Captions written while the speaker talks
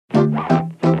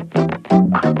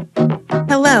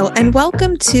Hello, and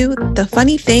welcome to The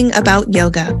Funny Thing About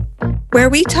Yoga, where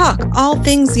we talk all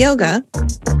things yoga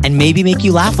and maybe make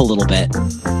you laugh a little bit.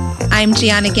 I'm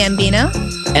Gianna Gambino.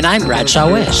 And I'm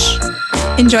Bradshaw Wish.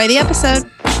 Enjoy the episode.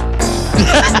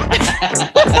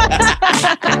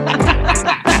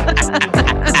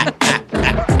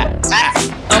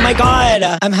 Oh my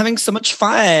God, I'm having so much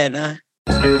fun.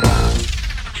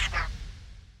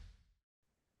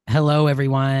 Hello,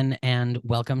 everyone, and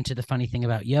welcome to The Funny Thing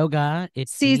About Yoga.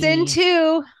 It's Season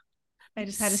 2. I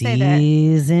just had to say that.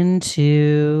 Season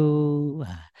 2.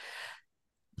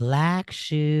 Black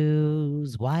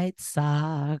shoes, white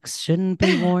socks shouldn't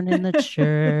be worn in the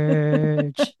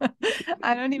church.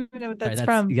 I don't even know what that's Sorry,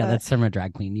 from. Yeah, that's from a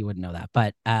drag queen. You wouldn't know that.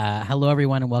 But hello,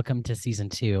 everyone, and welcome to Season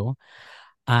 2.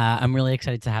 I'm really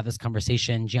excited to have this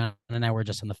conversation. Gianna and I were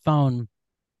just on the phone,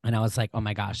 and I was like, oh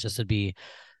my gosh,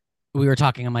 we were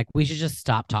talking. I'm like, we should just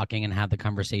stop talking and have the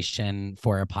conversation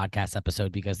for a podcast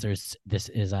episode because this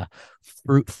is a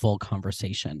fruitful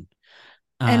conversation.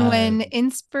 And when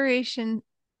inspiration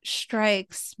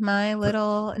strikes my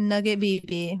little nugget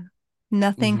BB,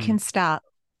 nothing can stop.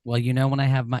 Well, when I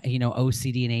have my,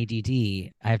 OCD and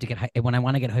ADD, I have to get, when I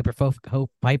want to get hyper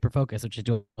focus, which I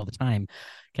do all the time,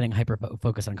 getting hyper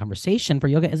focus on conversation for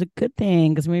yoga is a good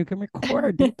thing because we can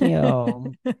record. Thank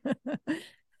you.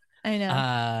 I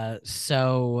know.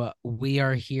 So we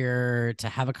are here to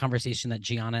have a conversation that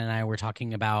Gianna and I were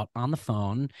talking about on the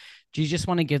phone. Do you just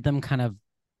want to give them kind of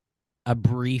a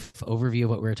brief overview of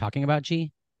what we were talking about,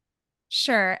 G?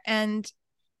 Sure. And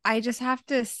I just have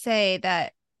to say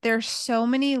that there's so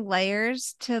many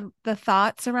layers to the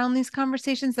thoughts around these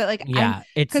conversations that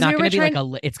it's not going to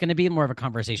be it's going to be more of a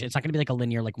conversation. It's not going to be like a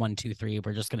linear, 1, 2, 3.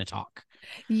 We're just going to talk.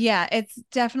 Yeah, it's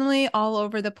definitely all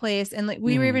over the place. And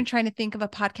we were even trying to think of a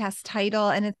podcast title,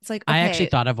 and it's like, okay. I actually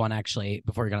thought of one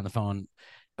before we got on the phone.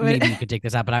 Maybe you could take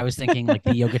this out, but I was thinking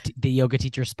the yoga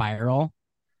teacher spiral.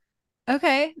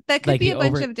 Okay. That could be a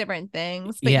bunch of different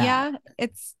things, but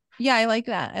I like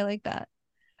that. I like that.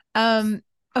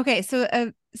 Okay. So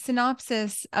a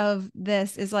synopsis of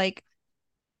this is Bradshaw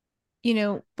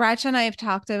and I have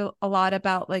talked a lot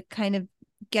about kind of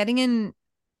getting in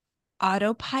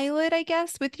autopilot, I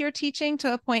guess, with your teaching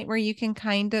to a point where you can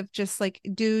kind of just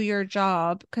do your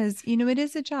job because, it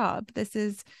is a job. This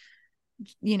is,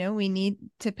 we need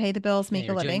to pay the bills, make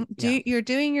a living. You're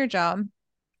doing your job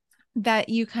that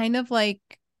you kind of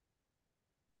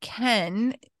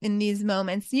can in these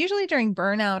moments, usually during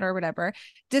burnout or whatever,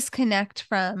 disconnect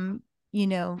from,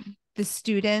 the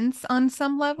students on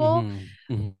some level.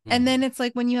 And then it's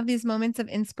when you have these moments of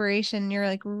inspiration,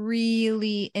 you're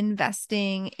really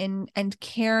investing in and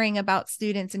caring about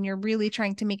students, and you're really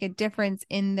trying to make a difference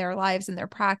in their lives and their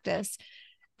practice.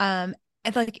 And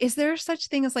is there such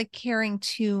thing as caring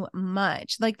too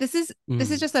much? This is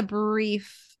just a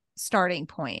brief starting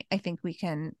point I think we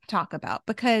can talk about,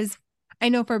 because I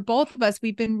know for both of us,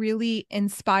 we've been really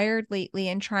inspired lately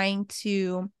in trying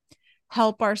to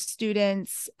help our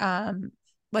students.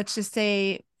 Let's just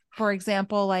say, for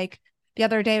example, the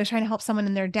other day I was trying to help someone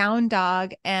in their down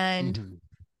dog, and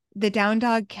the down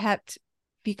dog kept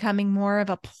becoming more of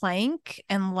a plank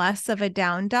and less of a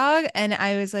down dog. And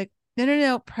I was like,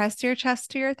 no, press your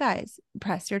chest to your thighs,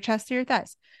 press your chest to your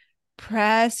thighs,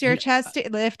 press your chest,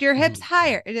 lift your hips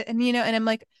higher. And, and I'm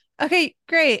like, okay,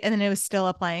 great. And then it was still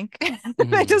a plank.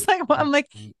 I just I'm like,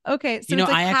 okay. So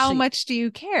it's how much do you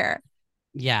care?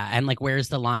 Yeah. And where's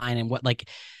the line and what,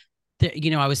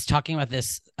 I was talking about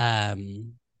this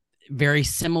very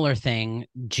similar thing,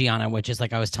 Gianna, which is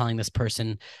I was telling this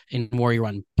person in Warrior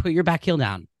One, put your back heel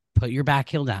down,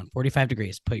 45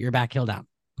 degrees, put your back heel down,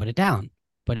 put it down.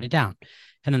 And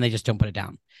then they just don't put it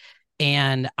down.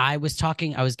 And I was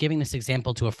giving this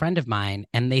example to a friend of mine,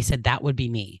 and they said, that would be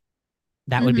me.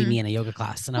 That would be me in a yoga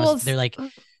class. And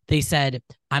they said,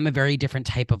 I'm a very different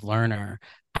type of learner.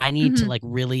 I need to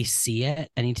really see it.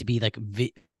 I need to be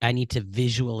I need to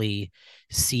visually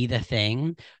see the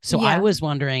thing. So I was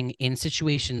wondering, in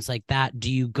situations like that,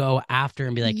 do you go after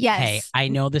and be like, yes, hey, I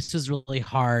know this is really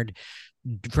hard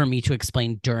for me to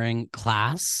explain during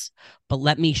class, but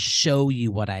let me show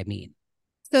you what I mean.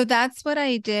 So that's what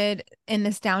I did in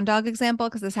this down dog example,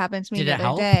 because this happened to me the other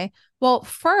help? day. Well,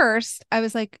 first I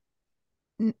was like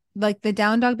the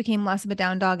down dog became less of a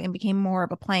down dog and became more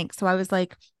of a plank. So I was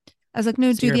like, no, so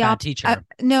do the opposite.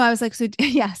 No, I was like, so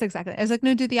yes, exactly. I was like,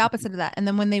 no, do the opposite of that. And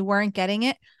then when they weren't getting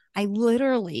it, I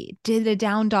literally did a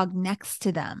down dog next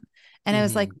to them. And I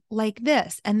was like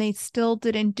this, and they still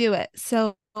didn't do it.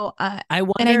 So I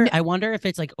wonder if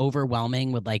it's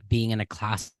overwhelming with being in a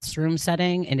classroom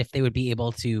setting, and if they would be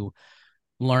able to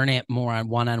learn it more on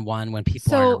one-on-one when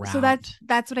people aren't So around?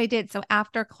 that's what I did. So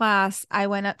after class, I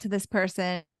went up to this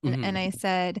person and Mm-hmm. I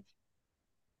said,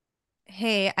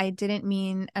 hey, I didn't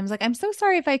mean, I was like, I'm so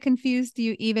sorry if I confused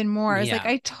you even more. I was like, Yeah.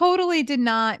 I totally did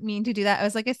not mean to do that. I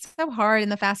was like, it's so hard in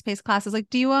the fast-paced class. I was like,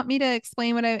 do you want me to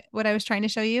explain what I was trying to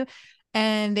show you?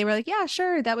 And they were like, yeah,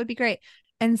 sure, that would be great.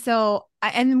 And so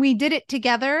and we did it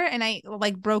together and I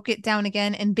like broke it down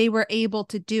again and they were able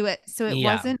to do it. So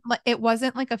Yeah. it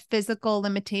wasn't like a physical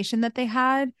limitation that they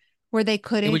had where they It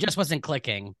couldn't. just wasn't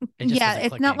clicking. It just Yeah, wasn't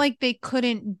it's not clicking. like they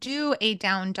couldn't do a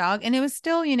down dog. And it was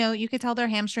still, you could tell their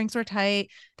hamstrings were tight,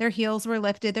 their heels were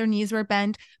lifted, their knees were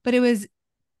bent, but it was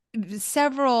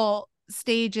several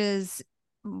stages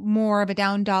more of a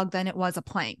down dog than it was a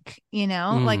plank.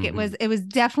 Like Mm-hmm. it was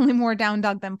definitely more down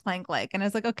dog than plank like. And I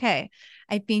was like, okay,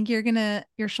 I think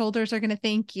your shoulders are gonna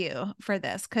thank you for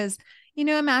this. Cause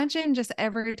imagine just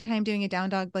every time doing a down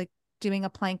dog, like doing a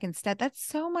plank instead. That's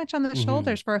so much on the Mm-hmm.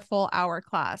 shoulders for a full hour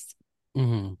class.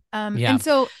 Mm-hmm. Yeah. And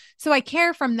so I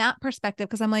care from that perspective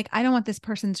because I'm like, I don't want this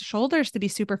person's shoulders to be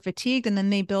super fatigued. And then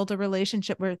they build a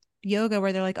relationship with yoga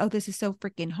where they're like, oh, this is so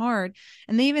freaking hard.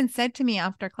 And they even said to me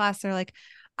after class, they're like,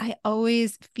 I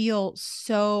always feel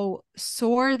so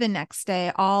sore the next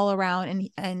day all around.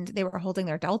 And they were holding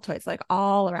their deltoids like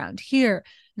all around here.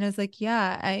 And I was like,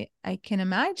 yeah, I can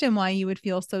imagine why you would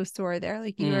feel so sore there.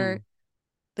 Like you were Mm.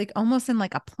 like almost in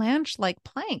like a planche like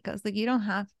plank. I was like, you don't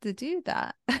have to do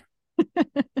that.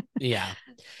 Yeah.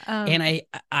 And um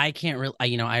I can't really,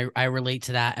 I relate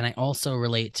to that. And I also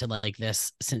relate to like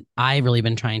this, since I've really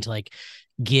been trying to like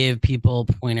give people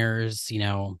pointers,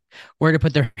 where to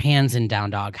put their hands in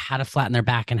down dog, how to flatten their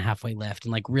back and halfway lift,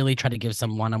 and like really try to give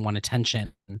some one-on-one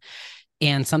attention.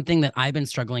 And something that I've been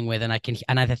struggling with,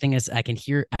 the thing is, I can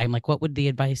hear, I'm like, what would the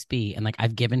advice be? And like,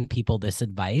 I've given people this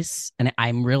advice, and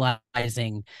I'm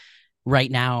realizing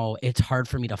right now it's hard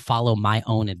for me to follow my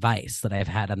own advice that I've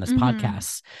had on this mhm.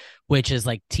 podcast, which is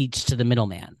like teach to the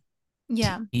middleman,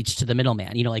 Yeah. teach to the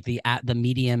middleman, like the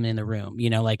medium in the room,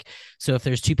 like, so if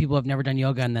there's two people who have never done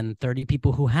yoga and then 30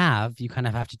 people who have, you kind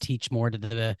of have to teach more to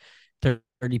the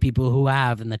 30 people who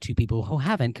have and the two people who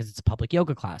haven't, because it's a public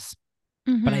yoga class.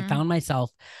 But I Mhm. found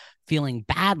myself feeling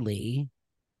badly.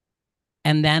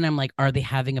 And then I'm like, are they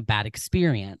having a bad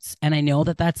experience? And I know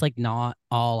that that's like not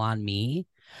all on me,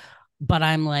 but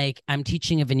I'm like, I'm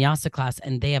teaching a vinyasa class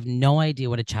and they have no idea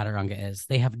what a chaturanga is.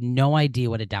 They have no idea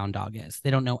what a down dog is.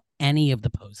 They don't know any of the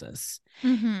poses.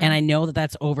 And Mhm. I know that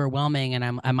that's overwhelming.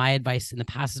 And my advice in the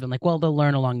past has been like, well, they'll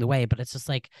learn along the way. But it's just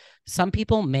like some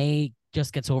people may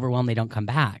just get so overwhelmed they don't come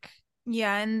back.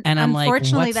 Yeah, and And I'm like,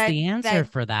 what's the answer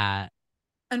for that?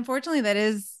 unfortunately that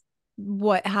is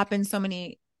what happens so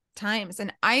many times.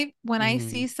 And when I Mm-hmm.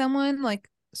 see someone like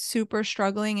super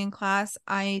struggling in class,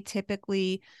 I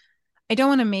don't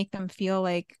want to make them feel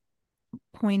like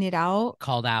pointed out,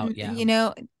 Called out. Yeah. you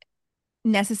know,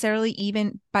 necessarily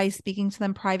even by speaking to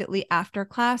them privately after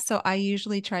class. So I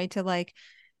usually try to like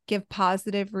give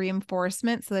positive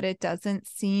reinforcement so that it doesn't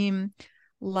seem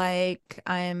like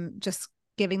I'm just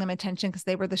giving them attention because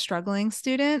they were the struggling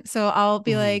student. So I'll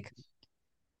be Mm-hmm. like,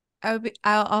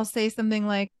 I'll say something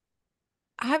like,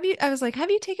 I was like, have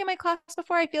you taken my class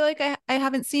before? I feel like I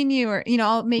haven't seen you, or,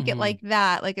 I'll make it Mm-hmm. like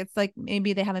that. Like, it's like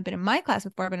maybe they haven't been in my class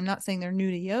before, but I'm not saying they're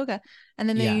new to yoga. And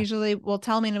then they Yeah. usually will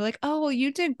tell me and they're like, oh, well,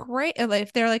 you did great. Like,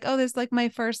 if they're like, oh, this is like my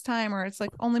first time, or it's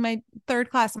like only my third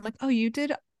class. I'm like, oh, you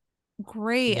did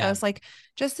great. I Yeah. was like,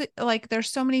 just like, there's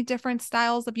so many different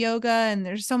styles of yoga and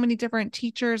there's so many different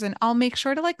teachers. And I'll make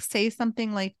sure to like say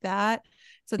something like that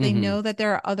so they Mm-hmm. know that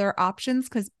there are other options.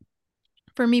 Cause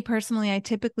for me personally, I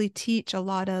typically teach a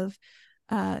lot of,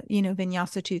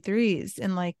 Vinyasa 2 3s.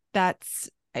 And like, that's,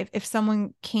 if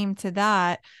someone came to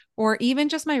that, or even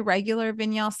just my regular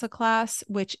Vinyasa class,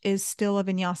 which is still a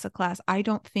Vinyasa class, I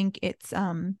don't think it's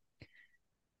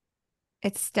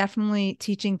definitely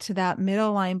teaching to that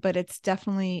middle line, but it's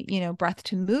definitely, breath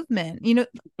to movement,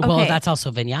 Well, okay. that's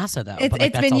also vinyasa though. It's But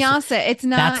like it's that's also Vinyasa. It's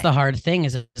that's not. the hard thing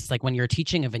is it's like when you're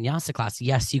teaching a vinyasa class,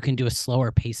 yes, you can do a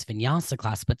slower pace vinyasa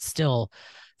class, but still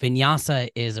vinyasa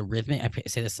is a rhythmic. I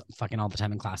say this fucking all the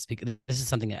time in class because this is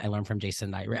something that I learned from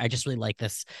Jason and I just really like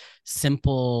this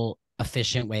simple,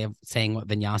 efficient way of saying what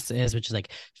vinyasa is, which is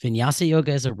like vinyasa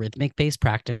yoga is a rhythmic based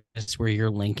practice where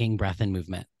you're linking breath and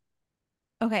movement.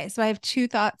 Okay, so I have two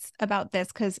thoughts about this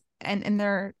because and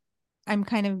they're I'm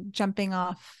kind of jumping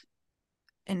off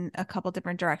in a couple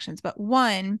different directions. But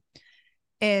one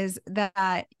is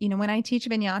that, when I teach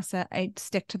vinyasa, I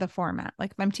stick to the format.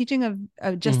 Like if I'm teaching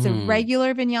just a Mm-hmm.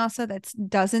 regular vinyasa that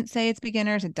doesn't say it's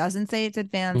beginners, it doesn't say it's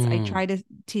advanced, I Mm-hmm. try to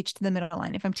teach to the middle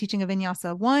line. If I'm teaching a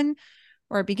vinyasa 1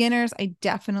 or beginners, I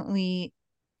definitely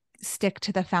stick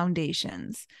to the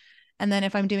foundations. And then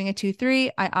if I'm doing a 2-3,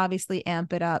 I obviously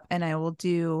amp it up, and I will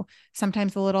do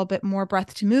sometimes a little bit more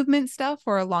breath to movement stuff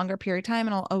for a longer period of time.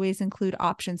 And I'll always include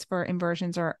options for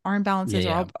inversions or arm balances,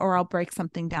 or I'll break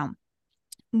something down.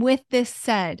 With this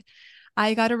said,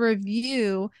 I got a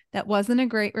review that wasn't a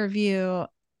great review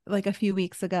like a few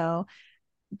weeks ago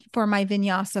for my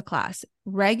vinyasa class.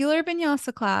 Regular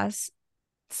vinyasa class,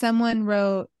 someone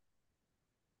wrote,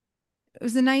 it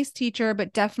was a nice teacher,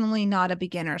 but definitely not a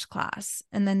beginner's class.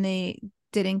 And then they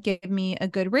didn't give me a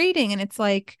good rating. And it's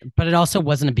like, but it also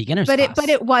wasn't a beginner's class. But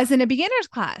it wasn't a beginner's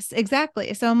class.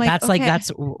 Exactly. So I'm like, that's okay. Like, that's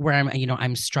where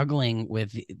I'm struggling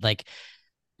with, like,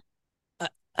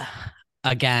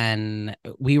 again,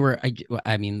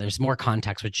 there's more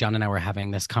context, with John and I were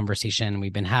having this conversation.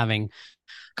 We've been having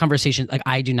conversations. Like,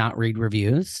 I do not read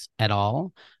reviews at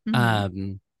all.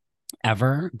 Mm-hmm.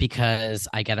 Ever, because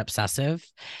I get obsessive,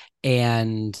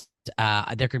 and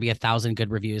there could be 1,000 good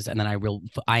reviews, and then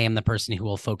I am the person who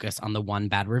will focus on the one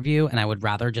bad review, and I would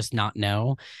rather just not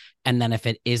know. And then if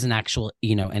it is an actual,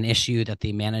 an issue, that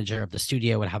the manager of the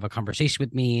studio would have a conversation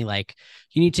with me, like,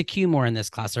 you need to cue more in this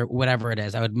class, or whatever it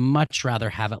is. I would much rather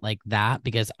have it like that,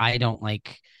 because I don't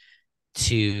like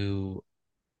to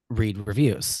read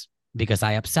reviews, because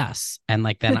I obsess, and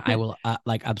like then I will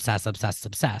obsess.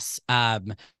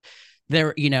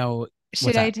 There,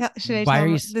 should I tell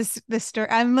this story?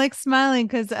 I'm like smiling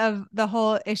because of the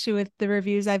whole issue with the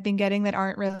reviews I've been getting that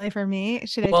aren't really for me.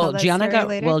 Should I tell that Gianna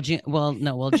story later?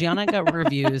 Gianna got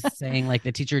reviews saying like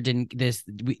the teacher didn't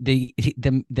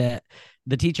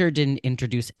the teacher didn't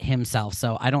introduce himself.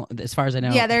 So I don't, as far as I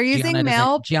know, yeah, they're using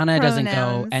Gianna doesn't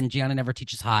go, and Gianna never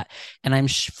teaches hot. And I'm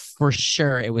for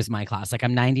sure it was my class. Like,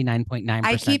 I'm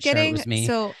 99.9% sure it was me.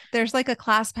 So there's like a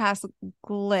ClassPass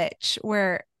glitch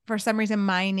where, for some reason,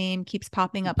 my name keeps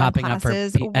popping up on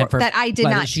classes that I did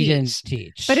not teach. She didn't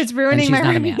teach, but it's ruining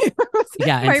my review.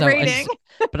 Yeah, my rating.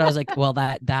 But I was like, well,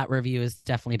 that review is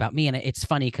definitely about me, and it's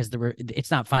funny because it's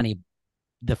not funny.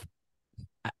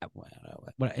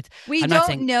 We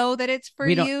don't know that it's for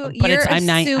you. But I'm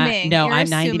assuming. I'm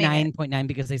 99.9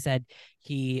 because they said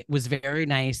he was very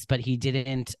nice, but he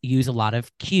didn't use a lot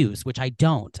of cues, which I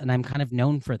don't, and I'm kind of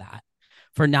known for that,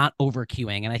 for not over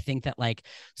cueing. And I think that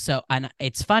and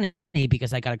it's funny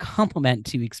because I got a compliment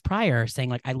 2 weeks prior saying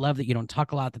like, I love that you don't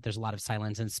talk a lot, that there's a lot of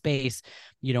silence and space,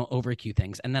 you don't over cue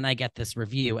things. And then I get this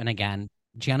review, and again,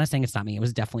 Gianna's saying it's not me. It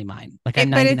was definitely mine. Like,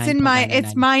 I'm but it's in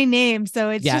it's my name, so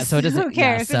it's just, so it doesn't. Who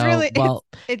cares? Yeah, so, it's really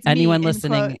it's anyone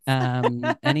listening,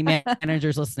 any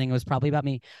managers listening, it was probably about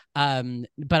me.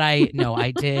 But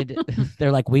I did.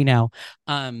 They're like, we know.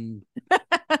 But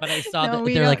I saw that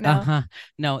they're like,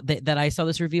 that I saw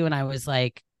this review, and I was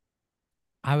like,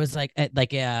 not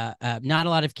a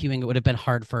lot of cueing. It would have been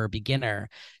hard for a beginner.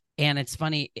 And it's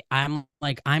funny. I'm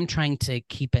trying to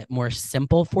keep it more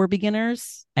simple for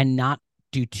beginners and not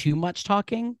do too much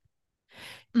talking.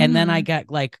 Mm-hmm. And then I get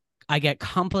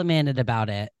complimented about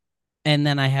it. And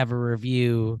then I have a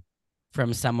review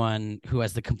from someone who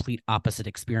has the complete opposite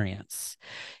experience.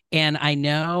 And I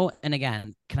know, and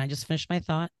again, can I just finish my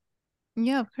thought?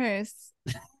 Yeah, of course.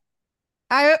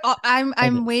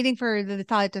 I'm waiting for the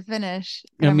thought to finish.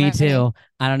 No, me too.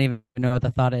 I don't even know what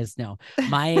the thought is. No,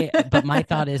 but my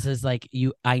thought is like,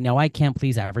 I know I can't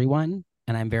please everyone,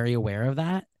 and I'm very aware of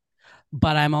that.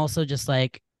 But I'm also just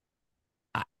like,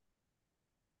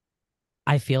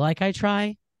 I feel like I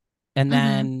try, and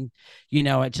then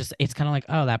it's kind of like,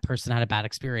 oh, that person had a bad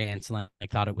experience and like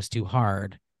thought it was too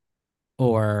hard,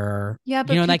 or but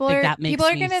people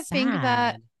are gonna think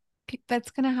that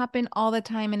that's going to happen all the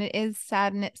time, and it is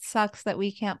sad, and it sucks that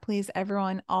we can't please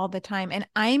everyone all the time. And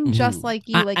I'm just like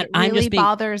you, like, it really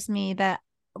bothers me that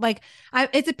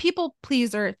it's a people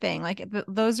pleaser thing. Like,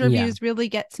 those reviews really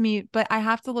get to me, but I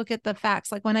have to look at the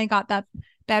facts. Like, when I got that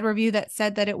bad review that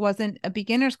said that it wasn't a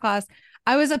beginner's class,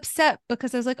 I was upset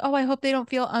because I was like, oh, I hope they don't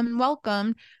feel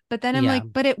unwelcome. But then I'm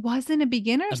like, but it wasn't a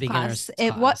beginner's class.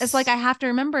 It's like, I have to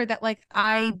remember that, like,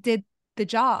 I did the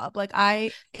job. Like,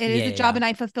 it is a job, and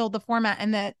I fulfilled the format,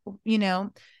 and that,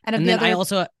 and then I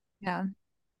also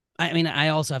I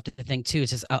also have to think too,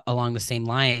 it's just along the same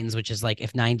lines, which is like,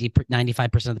 if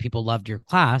 95% of the people loved your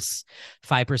class,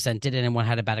 5% didn't, and one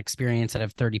had a bad experience out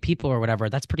of 30 people or whatever,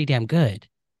 that's pretty damn good.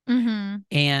 Mm-hmm.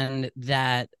 And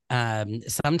that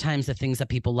sometimes the things that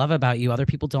people love about you, other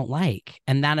people don't like,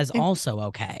 and that is also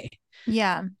okay.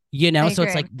 Yeah. So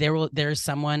it's like there's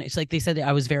someone, it's like they said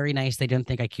I was very nice. They didn't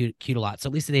think I cute a lot. So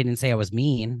at least they didn't say I was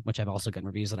mean, which I've also gotten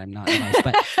reviews that I'm not nice,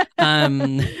 but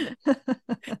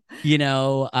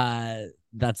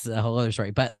that's a whole other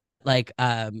story. But like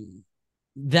that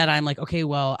I'm like, okay,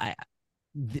 well,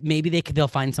 maybe they'll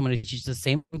find someone who teaches the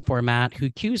same format who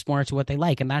cues more to what they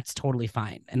like, and that's totally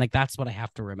fine. And like that's what I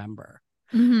have to remember.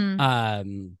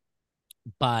 Mm-hmm.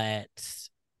 But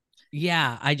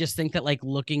yeah, I just think that like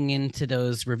looking into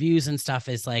those reviews and stuff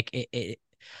is like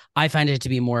I find it to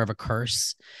be more of a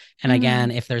curse. And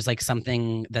again, if there's like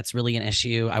something that's really an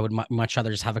issue, I would much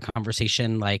rather just have a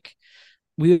conversation. Like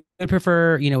we would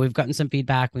prefer, we've gotten some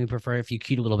feedback. We prefer if you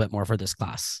cued a little bit more for this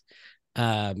class.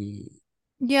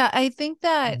 Yeah, I think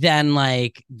that Than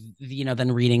like,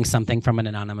 than reading something from an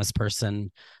anonymous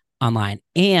person online.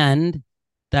 And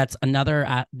that's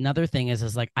another thing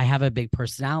is like I have a big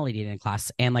personality in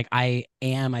class, and like I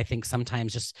think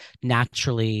sometimes just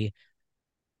naturally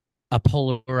a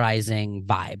polarizing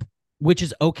vibe, which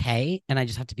is okay, and I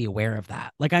just have to be aware of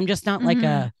that. Like I'm just not like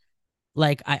a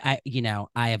like I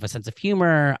have a sense of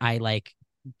humor. I like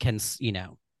can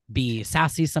be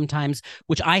sassy sometimes,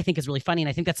 which I think is really funny, and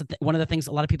I think that's one of the things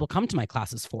a lot of people come to my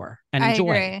classes for and I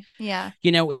enjoy. agree. Yeah.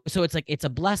 So it's like it's a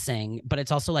blessing, but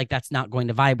it's also like that's not going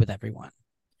to vibe with everyone.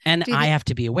 And Dude, I have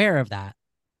to be aware of that.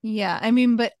 yeah. I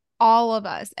mean, but all of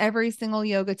us, every single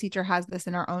yoga teacher has this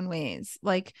in our own ways.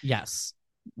 Yes.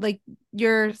 Like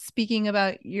you're speaking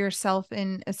about yourself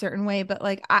in a certain way, but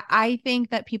like I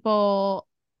think that people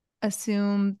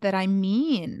assume that I'm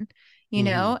mean,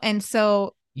 and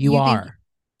so you think are.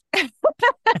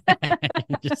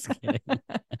 Just kidding.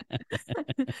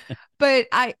 But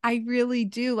I really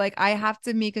do, like I have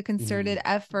to make a concerted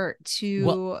effort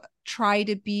to try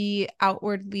to be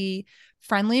outwardly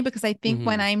friendly, because I think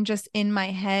when I'm just in my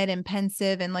head and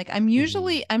pensive and like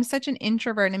I'm such an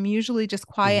introvert and I'm usually just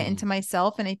quiet into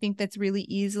myself, and I think that's really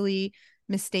easily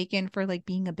mistaken for like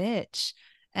being a bitch.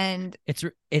 And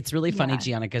it's really funny,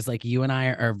 Gianna, because like you and I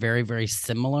are very, very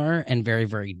similar and very,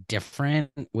 very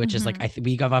different, which is like I think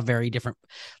we have a very different,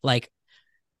 like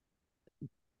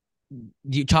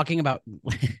you talking about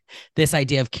this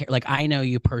idea of care. Like I know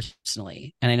you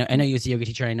personally, and I know you as a yoga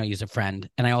teacher. I know you as a friend,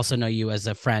 and I also know you as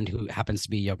a friend who happens to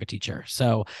be a yoga teacher.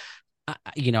 So,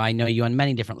 I know you on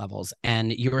many different levels,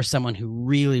 and you're someone who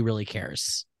really, really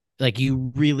cares. Like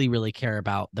you really, really care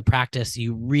about the practice.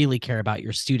 You really care about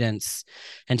your students,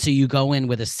 and so you go in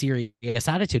with a serious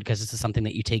attitude because this is something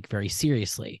that you take very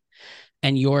seriously.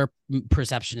 And your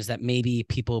perception is that maybe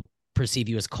people perceive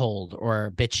you as cold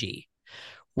or bitchy,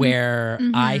 where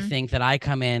I think that I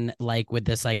come in like with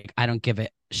this, like, I don't give a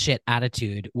shit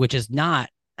attitude, which is not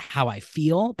how I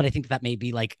feel, but I think that may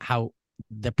be like how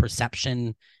the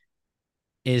perception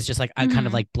is, just like, I kind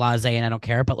of like blasé and I don't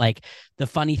care. But like, the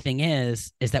funny thing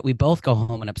is that we both go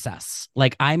home and obsess.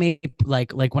 Like I may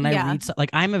like when I read,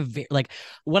 like I'm a like,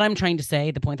 what I'm trying to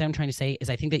say, the point that I'm trying to say is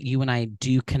I think that you and I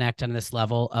do connect on this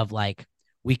level of like,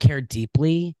 we care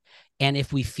deeply. And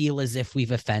if we feel as if we've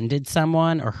offended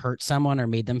someone or hurt someone or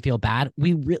made them feel bad,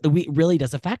 we really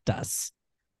does affect us.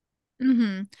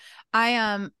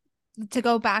 I to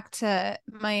go back to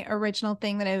my original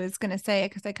thing that I was going to say,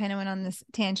 because I kind of went on this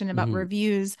tangent about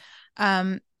reviews.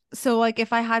 So like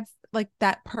if I had like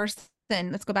that person,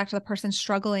 let's go back to the person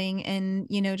struggling in,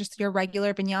 just your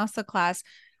regular vinyasa class,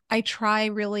 I try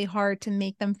really hard to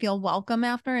make them feel welcome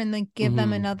after, and then give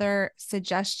them another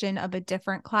suggestion of a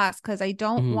different class, because I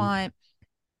don't want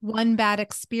one bad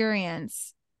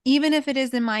experience, even if it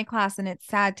is in my class and it's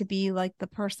sad to be like the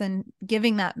person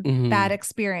giving that bad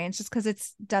experience, just because it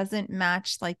doesn't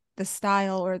match like the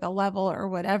style or the level or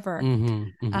whatever.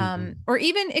 Or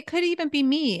even it could even be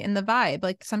me in the vibe.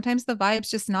 Like sometimes the vibe's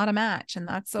just not a match, and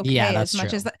that's okay. Yeah, that's as much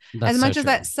true. as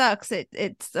that sucks,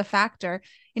 it's a factor.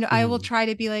 I will try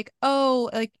to be like, oh,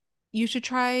 like you should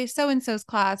try so and so's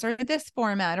class or this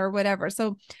format or whatever.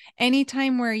 So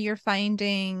anytime where you're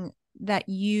finding that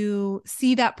you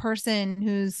see that person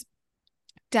who's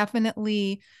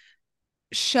definitely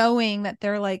showing that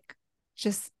they're like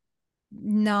just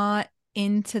not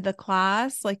into the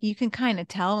class, like you can kind of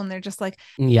tell, and they're just like,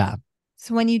 yeah.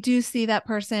 So when you do see that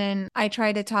person, I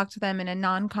try to talk to them in a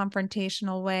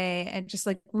non-confrontational way and just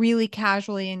like really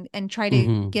casually, and try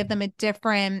to give them a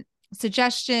different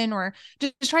suggestion, or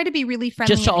just try to be really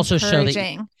friendly, just to also show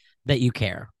that you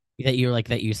care, that you're like,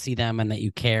 that you see them and that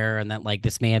you care, and that like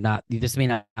this may not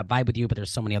vibe with you, but there's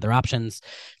so many other options.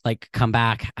 Like come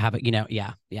back, have it,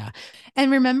 yeah.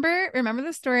 And remember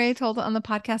the story I told on the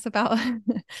podcast about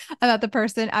about the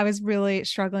person I was really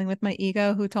struggling with my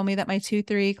ego, who told me that my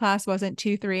 2-3 class wasn't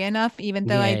 2-3 enough, even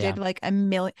though I did like a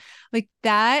million. Like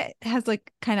that has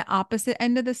like kind of opposite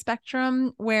end of the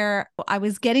spectrum, where I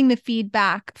was getting the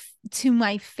feedback to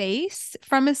my face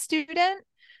from a student.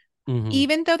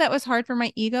 Even though that was hard for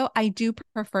my ego, I do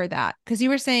prefer that, because you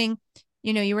were saying,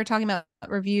 you were talking about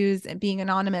reviews and being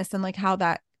anonymous and like how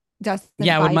that doesn't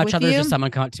Yeah, I would vibe much with rather just you.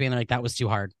 someone come up to me and they're like, that was too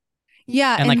hard.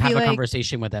 Yeah, And like and be have a like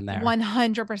conversation with them there.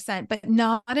 100%, but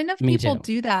not enough Me people too.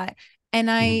 do that. And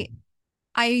Mhm.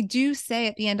 I do say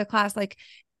at the end of class, like,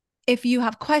 if you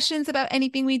have questions about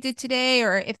anything we did today,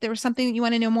 or if there was something that you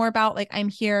want to know more about, like, I'm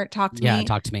here, talk to Yeah, me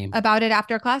talk to me. about it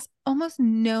after class. Almost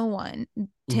no one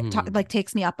Hmm.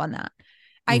 takes me up on that.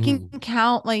 I can Hmm.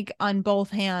 count like on both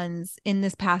hands in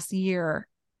this past year,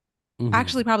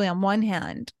 actually Hmm. probably on one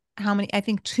hand, how many, I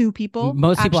think two people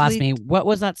Most people ask actually. me, what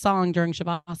was that song during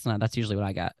Shavasana? That's usually what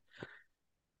I get.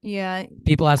 Yeah,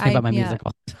 People ask me about I, my yeah, music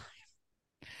all the time,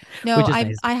 no, which is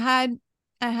nice.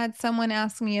 I had someone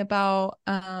ask me about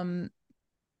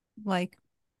like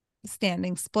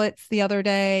standing splits the other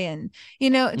day, and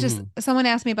just Hmm. someone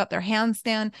asked me about their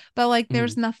handstand, but like Hmm.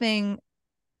 there's nothing.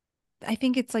 I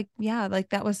think it's like, yeah, like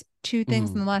that was two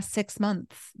things in the Hmm. last 6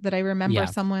 months that I remember Yeah.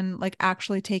 someone like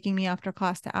actually taking me after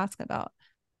class to ask about.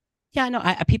 Yeah, no,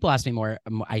 people ask me more.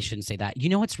 I shouldn't say that. You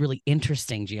know what's really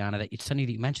interesting, Gianna, that it's funny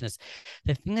that you mentioned this.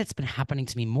 The thing that's been happening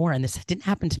to me more, and this didn't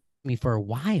happen to me for a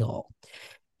while,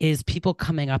 is people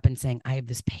coming up and saying, I have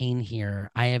this pain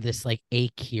here. I have this like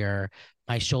ache here.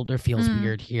 My shoulder feels Mm,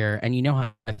 weird here. And you know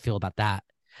how I feel about that,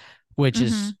 which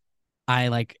mm-hmm. is, I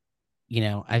like,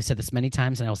 I've said this many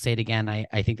times and I'll say it again.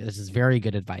 I think that this is very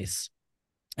good advice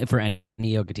for any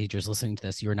yoga teachers listening to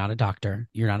this. You're not a doctor.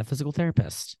 You're not a physical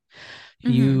therapist.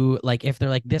 Mm-hmm. You like, if they're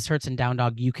like, this hurts in down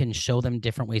dog, you can show them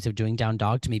different ways of doing down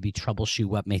dog to maybe troubleshoot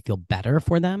what may feel better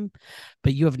for them,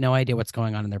 but you have no idea what's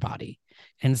going on in their body.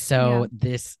 And Yeah. so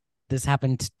this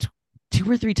happened 2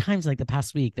 or 3 times like the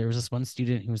past week. There was this one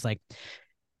student who was like,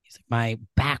 he's like, my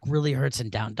back really hurts in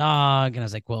down dog. And I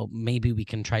was like, well, maybe we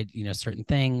can try, certain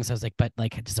things. I was like, but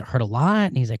like, does it hurt a lot?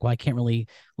 And he's like, well, I can't really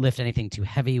lift anything too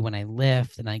heavy when I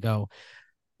lift. And I go,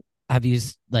 have you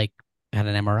like had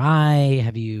an MRI?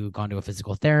 Have you gone to a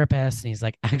physical therapist? And he's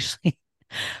like, actually,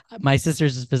 my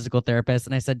sister's a physical therapist.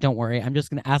 And I said, don't worry, I'm just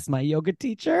going to ask my yoga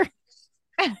teacher.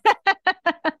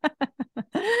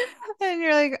 And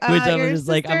you're like, Which I'm your just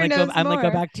like, sister knows I'm like, more.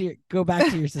 go back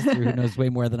to your sister who knows way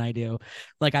more than I do.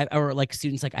 Like or like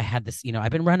students, like I had this,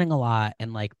 I've been running a lot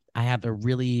and like I have a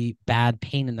really bad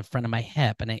pain in the front of my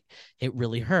hip and it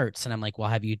really hurts. And I'm like, well,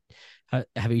 have you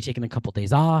taken a couple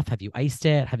days off? Have you iced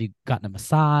it? Have you gotten a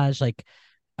massage? Like,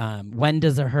 when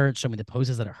does it hurt? Show me the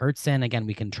poses that it hurts in. Again,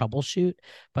 we can troubleshoot,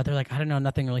 but they're like, I don't know,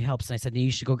 nothing really helps. And I said,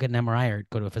 you should go get an MRI or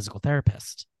go to a physical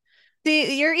therapist.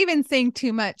 See, you're even saying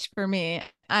too much for me.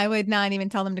 I would not even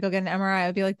tell them to go get an MRI. I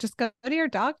would be like, just go to your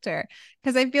doctor,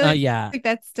 because I feel Yeah, like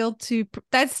that's still too but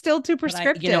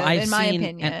prescriptive I've in my seen and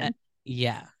opinion.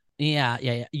 yeah,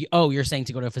 yeah. Oh, you're saying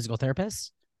to go to a physical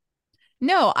therapist?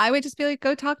 No, I would just be like,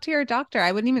 go talk to your doctor.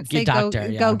 I wouldn't even Good say go doctor,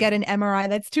 go yeah, get an MRI.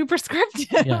 That's too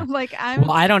yeah. prescriptive. Like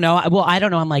Well, I'm I don't know. Well, I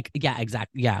don't know. I'm like, yeah,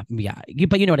 exactly. Yeah, yeah.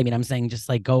 But you know what I mean. I'm saying just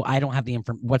like go. I don't have the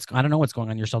info. I don't know what's going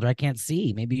on in your shoulder. I can't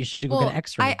see. Maybe you should go get an Well,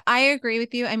 X-ray. I agree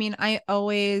with you. I mean, I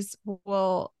always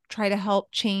will try to help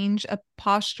change a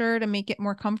posture to make it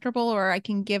more comfortable, or I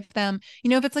can give them,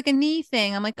 if it's like a knee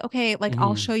thing, I'm like, okay, like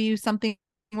I'll Hmm. show you something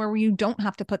where you don't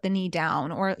have to put the knee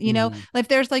down, or Hmm. if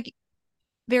there's like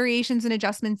variations and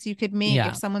adjustments you could make. If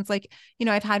Yeah, someone's like,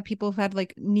 I've had people who've had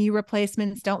like knee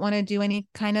replacements, don't want to do any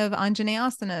kind of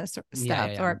Anjaneyasana yeah, yeah,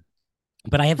 stuff, yeah. or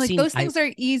But I have like seen. those things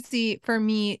are easy for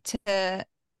me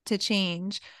to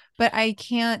change, but I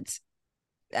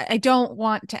don't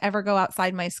want to ever go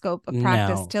outside my scope of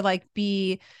practice No, to like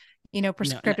be, no, no.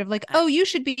 prescriptive, like, oh, you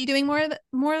should be doing more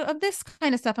of this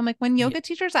kind of stuff. I'm like, when Yeah, yoga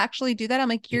teachers actually do that, I'm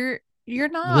like, you're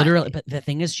not. literally. But the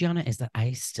thing is, Gianna, is that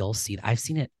I still see. I've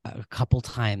seen it a couple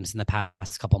times in the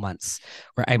past couple months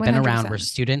where I've been around where 100%.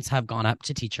 students have gone up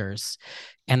to teachers,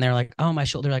 and they're like, "Oh, my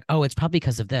shoulder." They're like, "Oh, it's probably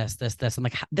because of this, this, this." I'm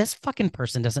like, "This fucking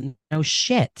person doesn't know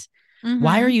shit.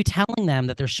 Why are Mm-hmm. you telling them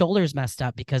that their shoulder's messed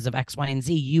up because of X, Y, and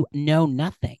Z? You know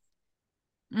nothing.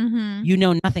 Mm-hmm. You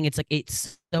know nothing. It's like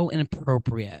it's so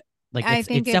inappropriate. Like I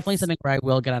think it's definitely it's something where I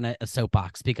will get on a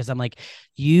soapbox because I'm like,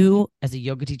 you as a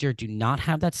yoga teacher do not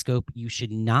have that scope. You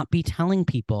should not be telling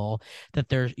people that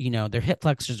their hip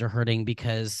flexors are hurting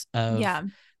because of yeah.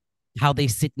 how they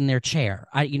sit in their chair.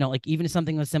 Like even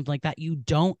something as simple like that, you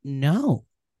don't know.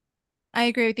 I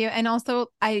agree with you. And also,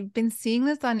 I've been seeing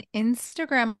this on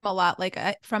Instagram a lot, like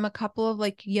from a couple of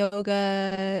like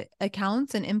yoga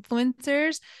accounts and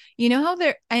influencers. You know how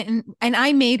they're, and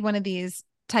I made one of these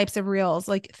types of reels,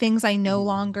 like things I no Mhm.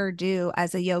 longer do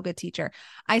as a yoga teacher.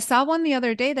 I saw one the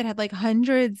other day that had like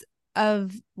hundreds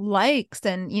of likes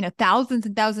and, thousands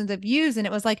and thousands of views. And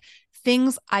it was like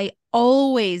things I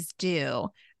always do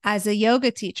as a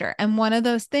yoga teacher. And one of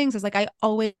those things is like, I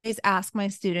always ask my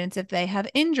students if they have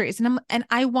injuries, and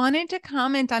I wanted to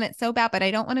comment on it so bad, but I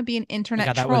don't want to be an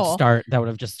internet troll. That would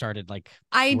have just started like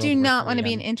I do not want to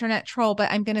be an internet troll,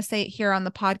 but I'm going to say it here on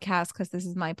the podcast because this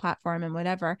is my platform and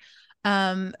whatever.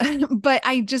 But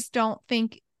I just don't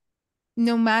think,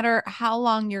 no matter how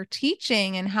long you're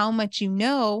teaching and how much you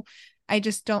know, I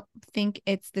just don't think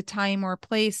it's the time or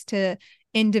place to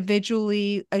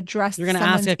individually address. You're going to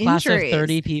ask a class of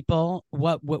 30 people,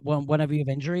 what one of you have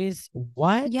injuries?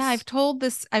 What? Yeah, I've told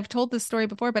this story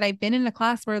before, but I've been in a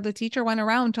class where the teacher went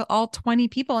around to all 20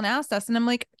 people and asked us, and I'm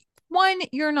like, one,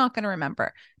 you're not going to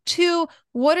remember. Two,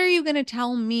 what are you going to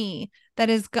tell me that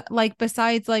is like,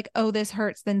 besides like, oh, this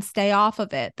hurts, then stay off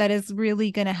of it, that is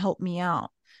really going to help me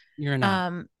out? You're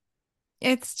not.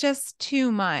 It's just too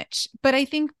much. But I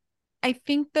think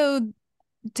though,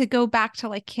 to go back to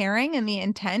like caring and the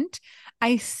intent,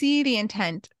 I see the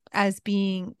intent as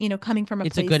being, coming from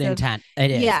it's a good intent. It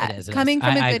is. Yeah, it is. Coming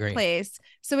from a good agree. place.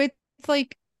 So it's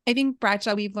like, I think,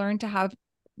 Bradshaw, we've learned to have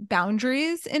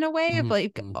boundaries in a way of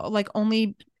like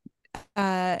only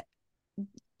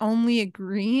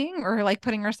agreeing or like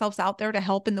putting ourselves out there to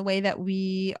help in the way that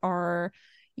we are,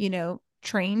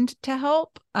 trained to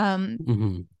help. But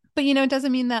it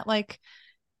doesn't mean that like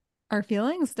our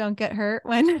feelings don't get hurt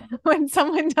when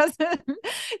someone doesn't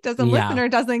listen or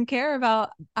doesn't care about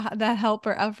the help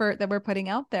or effort that we're putting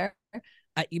out there.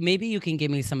 Maybe you can give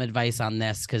me some advice on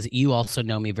this, because you also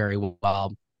know me very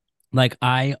well. Like,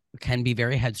 I can be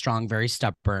very headstrong, very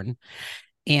stubborn,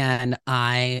 and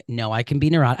I know I can be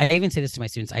neurotic. I even say this to my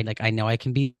students. I know I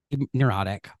can be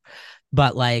neurotic,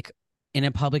 but like in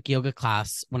a public yoga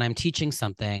class, when I'm teaching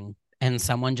something and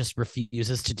someone just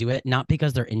refuses to do it, not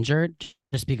because they're injured,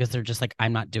 just because they're just like,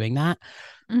 I'm not doing that.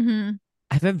 I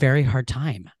have a very hard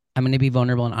time. I'm going to be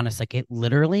vulnerable and honest. Like, it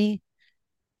literally,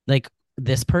 like,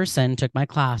 this person took my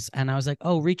class and I was like,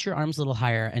 oh, reach your arms a little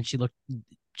higher. And she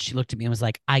looked at me and was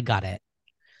like, I got it.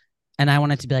 And I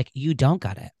wanted to be like, you don't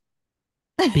got it,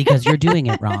 because you're doing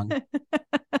it wrong.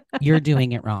 You're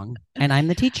doing it wrong. And I'm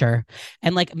the teacher.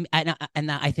 And like, and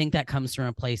I think that comes from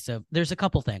a place of, there's a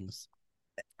couple things.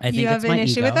 I think you have an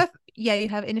issue with you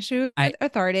have an issue with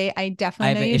authority. I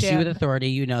definitely have an issue with authority.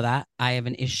 You know that. I have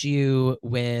an issue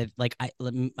with, like,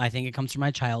 I think it comes from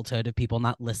my childhood of people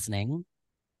not listening.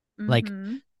 Like,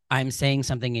 I'm saying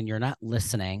something and you're not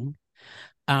listening.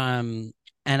 And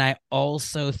I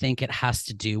also think it has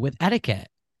to do with etiquette,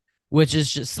 which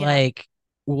is just like,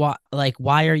 why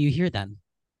are you here then?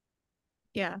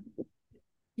 Yeah.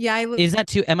 Is that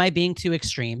too, am I being too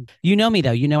extreme? You know me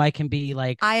though. I can be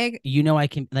like, I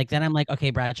can, like, then I'm like, okay,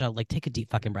 Bradshaw, like, take a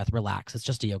deep fucking breath, relax. It's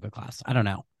just a yoga class. I don't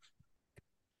know.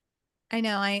 I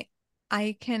know.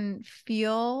 I can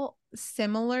feel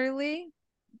similarly,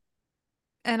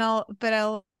 and I'll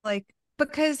like,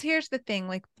 because here's the thing,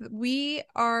 like, we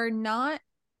are not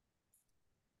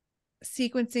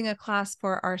sequencing a class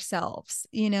for ourselves,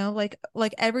 like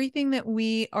everything that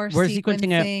we're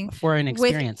sequencing it for an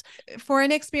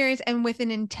experience, and with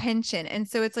an intention. And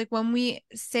so it's like, when we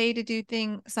say to do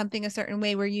something a certain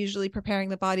way, we're usually preparing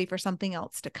the body for something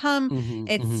else to come.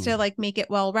 It's to like make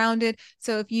it well-rounded.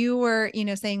 So if you were,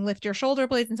 saying lift your shoulder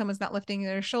blades and someone's not lifting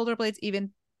their shoulder blades, even,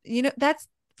 that's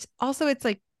also, it's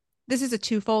like, this is a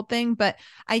twofold thing, but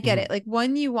I get it. Like,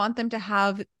 one, you want them to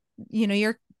have,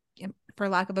 you're, for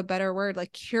lack of a better word,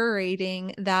 like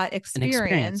curating that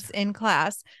experience in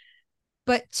class.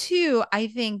 But two, I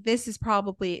think this is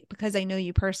probably because I know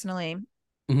you personally,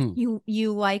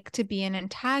 you like to be an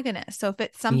antagonist. So if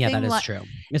it's something, that is true.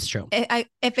 It's true.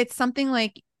 If it's something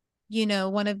like,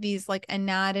 one of these like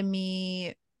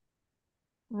anatomy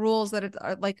rules that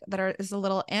is a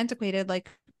little antiquated, like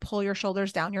pull your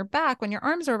shoulders down your back when your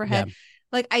arms are overhead.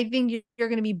 Like, I think you're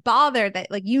going to be bothered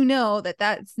that, like,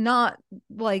 that's not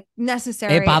like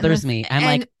necessary. It bothers me.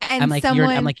 I'm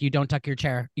like, you don't tuck your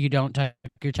chair. You don't tuck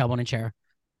your tailbone in chair.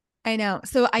 I know.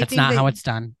 So that's not how it's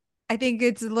done. I think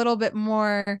it's a little bit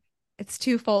more, it's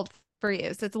twofold for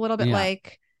you. So it's a little bit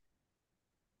like,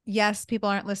 yes, people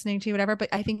aren't listening to you, whatever, but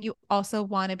I think you also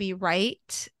want to be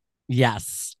right.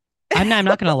 Yes. I'm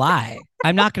not gonna lie.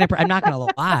 I'm not gonna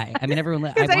lie. I mean,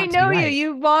 everyone. Because I know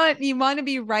you. Right. You want to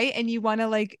be right, and you want to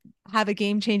like have a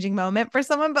game-changing moment for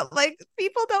someone, but like,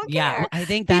 people don't care. Yeah, I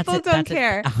think people don't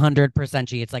care. 100%.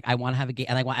 G. It's like, I want to have a game,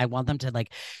 and I want them to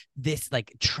like this,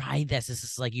 like, try this. This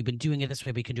is like, you've been doing it this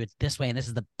way, but you can do it this way, and this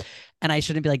is and I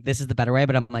shouldn't be like, this is the better way,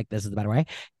 but I'm like, this is the better way,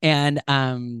 and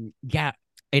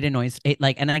it annoys it.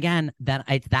 Like, and again, that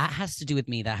has to do with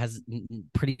me. That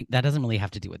doesn't really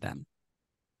have to do with them.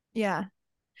 Yeah.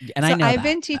 And so I've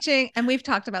been teaching, and we've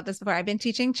talked about this before. I've been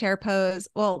teaching chair pose.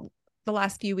 Well, the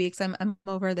last few weeks, I'm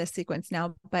over this sequence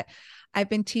now, but I've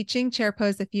been teaching chair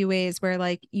pose a few ways where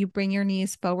like you bring your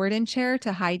knees forward in chair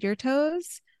to hide your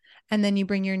toes, and then you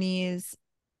bring your knees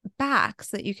back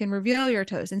so that you can reveal your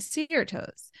toes and see your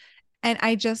toes. And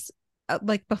I just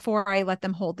like before I let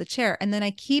them hold the chair, and then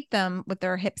I keep them with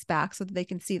their hips back so that they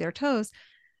can see their toes.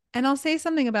 And I'll say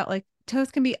something about like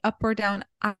toes can be up or down.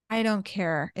 I don't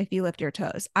care if you lift your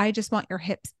toes. I just want your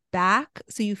hips back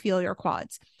so you feel your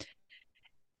quads.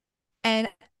 And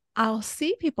I'll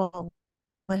see people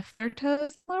lift their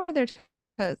toes, lower their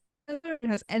toes.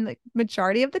 And like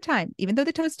majority of the time, even though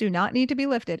the toes do not need to be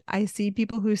lifted, I see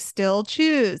people who still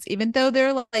choose, even though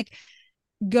they're like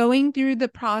going through the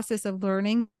process of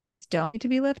learning don't need to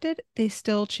be lifted, they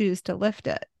still choose to lift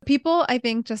it. People, I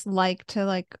think, just like to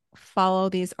like follow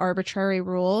these arbitrary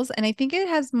rules. And I think it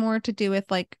has more to do with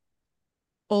like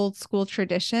old school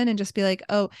tradition and just be like,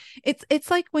 oh,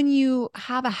 it's like when you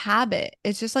have a habit,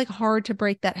 it's just like hard to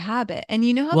break that habit. And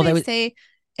you know how they say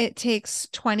it takes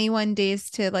 21 days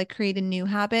to like create a new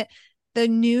habit? The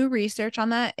new research on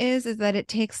that is that it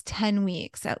takes 10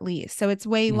 weeks at least. So it's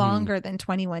way longer than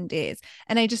 21 days.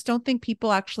 And I just don't think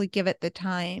people actually give it the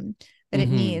time that it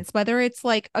needs, whether it's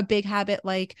like a big habit,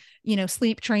 like, you know,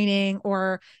 sleep training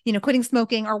or, you know, quitting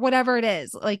smoking or whatever it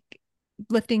is, like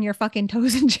lifting your fucking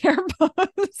toes in chair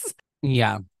pose.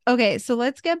 Yeah. Okay. So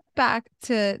let's get back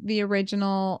to the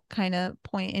original kind of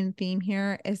point and theme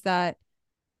here is that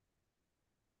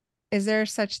is there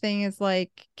such thing as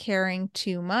like caring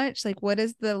too much? Like, what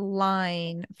is the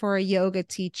line for a yoga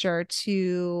teacher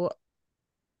to,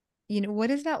 you know,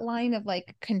 what is that line of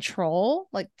like control,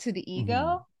 like to the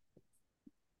ego,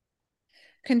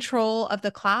 control of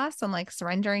the class and like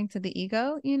surrendering to the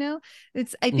ego, you know?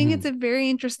 I think it's a very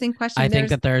interesting question. I think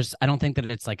that I don't think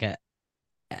that it's like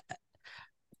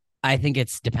I think it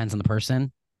depends on the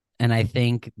person. And I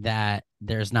think that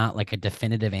there's not like a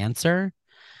definitive answer.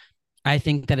 I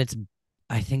think that it's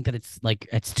like,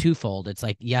 it's twofold. It's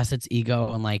like, yes, it's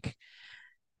ego and like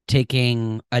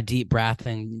taking a deep breath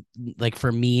and like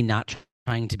for me, not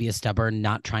trying to be a stubborn,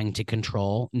 not trying to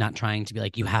control, not trying to be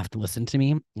like, you have to listen to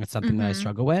me. It's something that I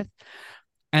struggle with.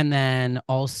 And then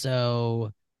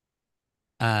also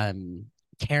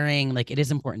caring, like it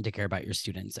is important to care about your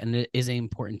students and it is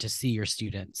important to see your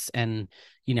students and,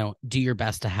 you know, do your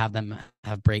best to have them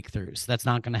have breakthroughs. That's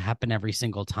not going to happen every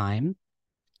single time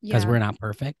because we're not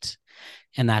perfect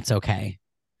and that's okay.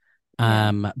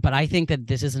 But I think that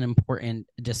this is an important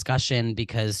discussion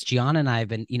because Gianna and I have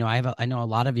been, you know, I know a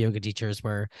lot of yoga teachers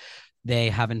where they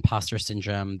have imposter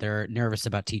syndrome. They're nervous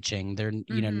about teaching. They're,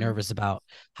 you know, nervous about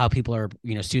how people are,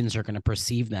 you know, students are going to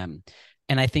perceive them.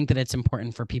 And I think that it's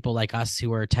important for people like us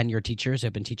who are tenured teachers who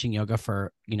have been teaching yoga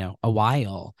for, you know, a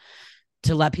while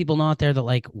to let people know out there that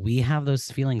like we have those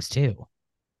feelings too.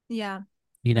 Yeah.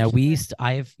 You know,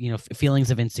 I have, you know,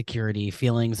 feelings of insecurity,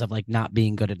 feelings of like not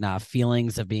being good enough,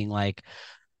 feelings of being like,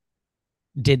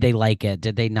 did they like it?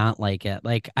 Did they not like it?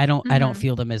 Like, I don't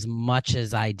feel them as much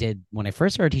as I did when I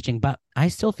first started teaching, but I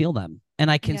still feel them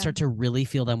and I can start to really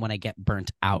feel them when I get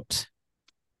burnt out.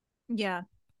 Yeah.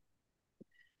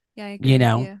 Yeah. I agree, you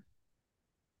know, with you.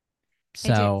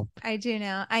 So I do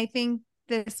now. I think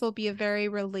this will be a very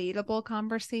relatable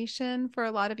conversation for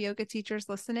a lot of yoga teachers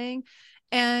listening.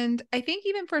 And I think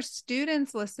even for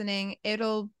students listening,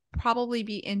 it'll probably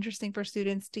be interesting for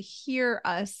students to hear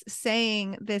us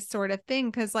saying this sort of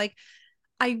thing. Cause like,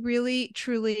 I really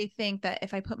truly think that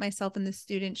if I put myself in the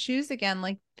student shoes again,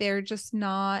 like they're just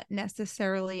not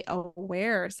necessarily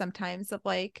aware sometimes of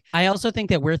like. I also think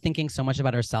that we're thinking so much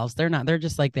about ourselves. They're not, they're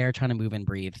just like, they're trying to move and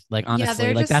breathe. Like,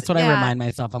 honestly, like that's what I remind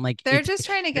myself. I'm like, they're just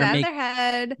trying to get out of their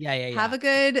head. Have a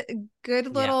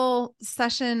good little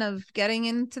session of getting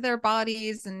into their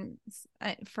bodies. And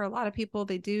for a lot of people,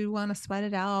 they do want to sweat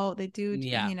it out. They do,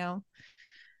 you know,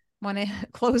 want to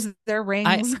close their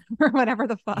rings or whatever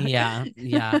the fuck. Yeah.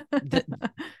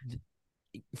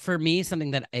 For me,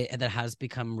 something that has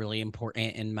become really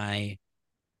important in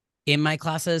my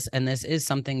classes, and this is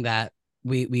something that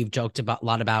we've joked about a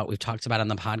lot about, we've talked about on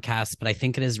the podcast, but I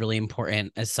think it is really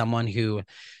important as someone who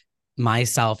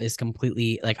myself is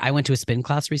completely like, I went to a spin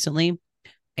class recently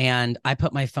and I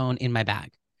put my phone in my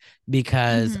bag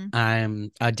because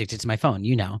I'm addicted to my phone.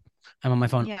 You know, I'm on my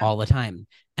phone all the time.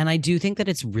 And I do think that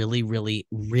it's really, really,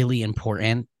 really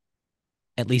important,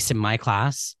 at least in my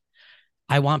class.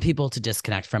 I want people to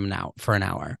disconnect from now for an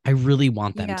hour. I really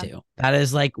want them to. That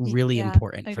is like really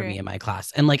important for me in my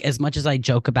class. And like, as much as I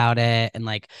joke about it and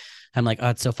like, I'm like, oh,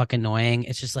 it's so fucking annoying.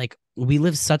 It's just like, we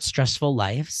live such stressful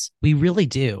lives. We really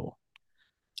do.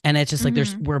 And it's just like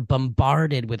Mm-hmm. we're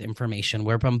bombarded with information.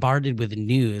 We're bombarded with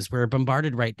news. We're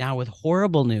bombarded right now with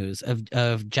horrible news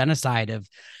of genocide, of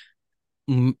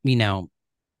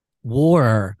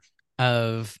war,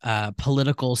 of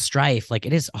political strife. Like,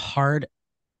 it is a hard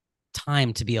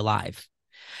time to be alive.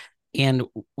 And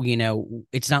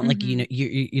it's not like, Mm-hmm.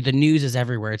 the news is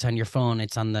everywhere. It's on your phone,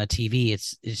 it's on the TV,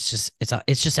 it's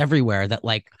just everywhere. That,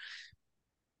 like,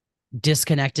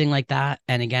 disconnecting like that,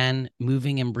 and again,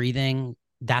 moving and breathing,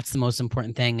 that's the most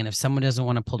important thing. And if someone doesn't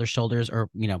want to pull their shoulders, or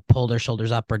pull their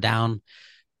shoulders up or down,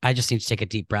 I just need to take a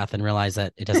deep breath and realize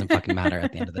that it doesn't fucking matter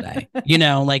at the end of the day.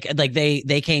 Like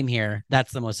they came here.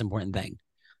 That's the most important thing.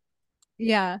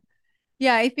 Yeah.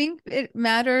 Yeah, I think it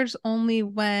matters only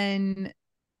when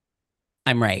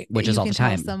I'm right, which is you all the can tell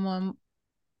time. someone.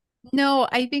 No,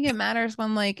 I think it matters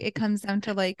when like it comes down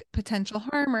to like potential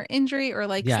harm or injury, or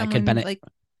like Yeah, it could someone benefit. like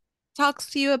talks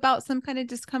to you about some kind of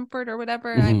discomfort or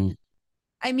whatever. Mm-hmm.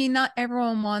 I mean, not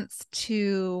everyone wants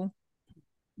to,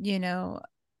 you know,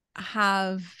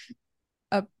 have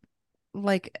a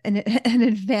like an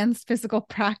advanced physical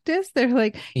practice. They're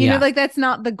like, Yeah. like that's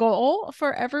not the goal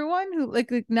for everyone. Who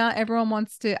like not everyone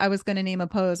wants to. I was going to name a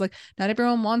pose. Like not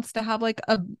everyone wants to have like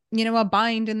a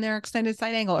bind in their extended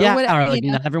side angle or Yeah, whatever. or like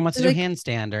not everyone wants to do Like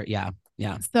handstand, or yeah,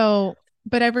 yeah. so.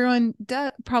 But everyone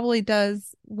probably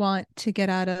does want to get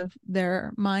out of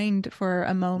their mind for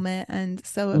a moment, and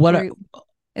so What are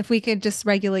if we could just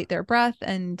regulate their breath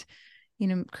and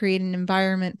create an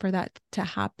environment for that to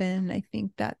happen, I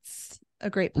think that's a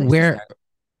great place to where start.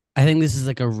 I think this is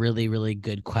like a really, really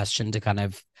good question to kind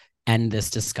of end this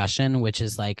discussion, which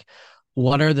is like,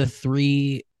 what are the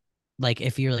three, like,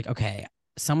 if you're like, okay,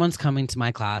 someone's coming to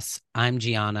my class, I'm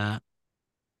Gianna,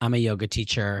 I'm a yoga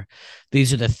teacher.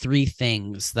 These are the three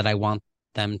things that I want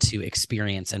them to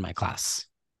experience in my class.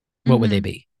 What would they Mm-hmm.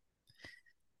 be?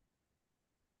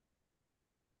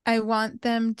 I want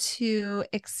them to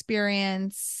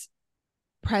experience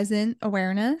present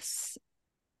awareness.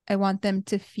 I want them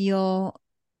to feel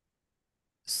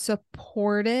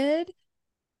supported,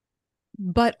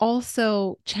 but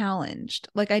also challenged.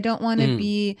 Like I don't want to Mm,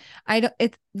 be, I don't,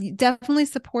 it's definitely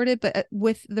supported, but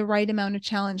with the right amount of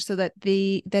challenge so that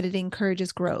that it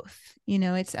encourages growth.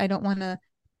 I don't want to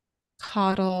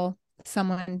coddle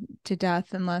someone to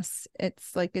death unless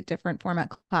it's like a different format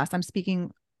class. I'm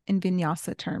speaking in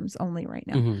vinyasa terms only right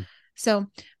now. mm-hmm. So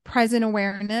present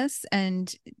awareness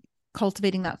and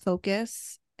cultivating that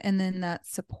focus, and then that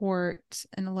support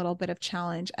and a little bit of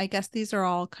challenge. I guess these are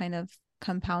all kind of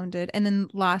compounded. And then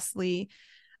lastly,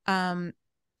 um,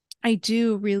 I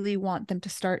do really want them to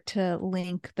start to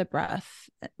link the breath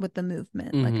with the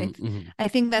movement. Like Mm-hmm, mm-hmm. I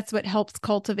think that's what helps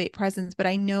cultivate presence. But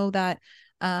I know that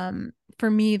for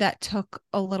me, that took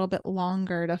a little bit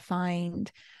longer to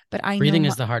find. But I know Breathing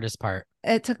is the hardest part.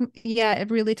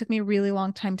 it really took me a really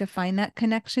long time to find that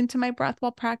connection to my breath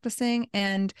while practicing.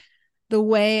 And the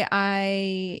way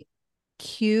I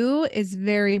cue is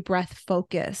very breath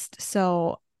focused.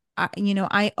 So,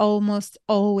 I almost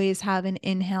always have an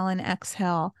inhale and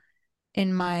exhale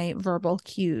in my verbal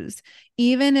cues.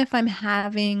 Even if I'm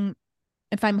holding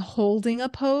a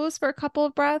pose for a couple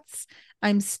of breaths,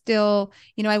 I'm still,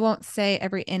 I won't say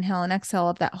every inhale and exhale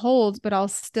of that holds, but I'll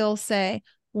still say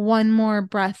one more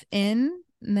breath in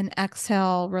and then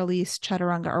exhale, release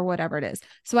chaturanga or whatever it is.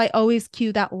 So I always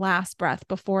cue that last breath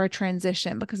before a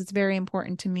transition because it's very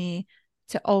important to me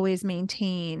to always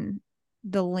maintain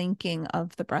the linking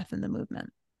of the breath and the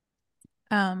movement.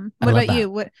 I What love about that. you?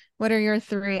 What are your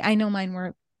three? I know mine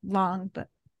were long, but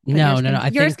No, no, no.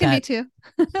 yours can be too.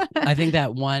 I think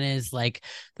that one is like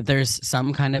that there's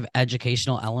some kind of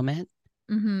educational element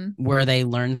Mm-hmm. where they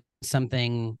learn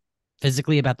something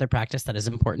physically about their practice that is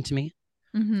important to me.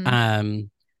 Mm-hmm. Um,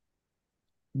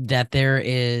 that there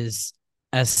is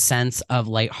a sense of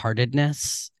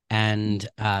lightheartedness and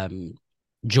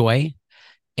joy,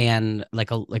 and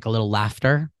like a little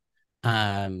laughter.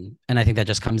 And I think that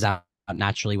just comes out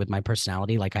naturally with my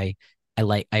personality. Like I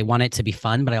want it to be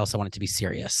fun, but I also want it to be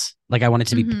serious. Like I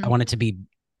Mm-hmm. want it to be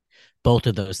both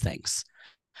of those things.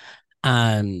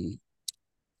 Um,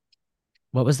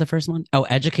 what was the first one? Oh,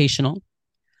 educational.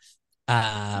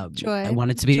 I Joy,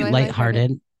 want it to be joy,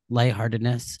 lighthearted.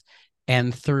 lightheartedness.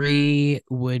 And three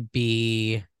would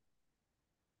be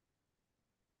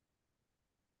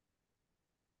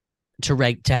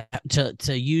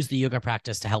to use the yoga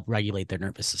practice to help regulate their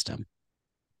nervous system.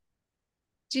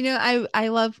 Do you know I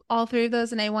love all three of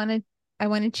those, and I want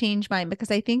to change mine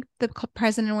because I think the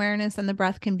present awareness and the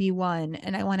breath can be one,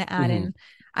 and Mm-hmm.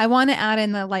 I want to add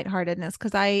in the lightheartedness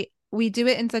because I we do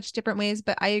it in such different ways,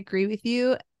 but I agree with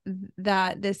you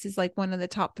that this is like one of the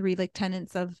top three like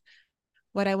tenets of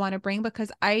what I want to bring,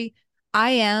 because I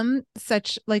am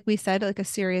such, like we said, like a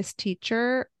serious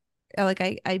teacher. Like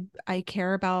I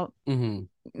care about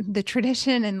the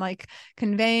tradition and like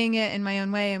conveying it in my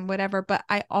own way and whatever, but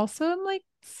I also am like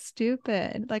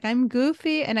stupid. Like I'm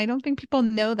goofy, and I don't think people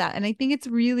know that. And I think it's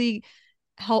really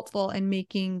helpful in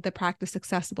making the practice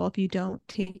accessible if you don't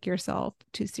take yourself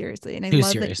too seriously. And I Too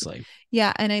love seriously. that.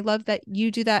 Yeah. And I love that you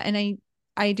do that. And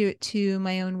I do it too,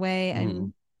 my own way.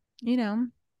 And, you know,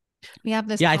 we have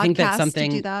this I think that's podcast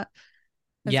something to do that.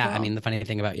 Yeah, well. I mean, the funny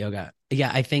thing about yoga.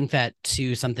 Yeah, I think that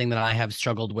too, something that I have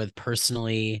struggled with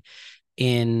personally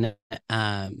in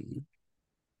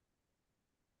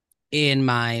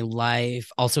my life,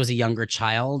 also as a younger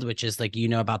child, which is like, you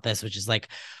know about this, which is like,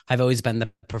 I've always been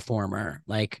the performer.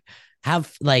 Like,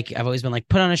 I've always been like,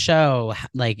 put on a show,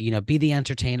 like, you know, be the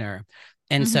entertainer.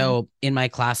 And so in my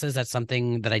classes, that's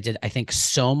something that I did, I think,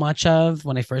 so much of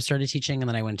when I first started teaching. And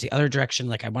then I went the other direction.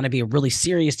 Like, I want to be a really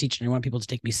serious teacher, and I want people to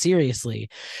take me seriously.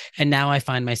 And now I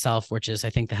find myself, which is,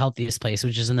 I think, the healthiest place,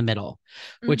 which is in the middle,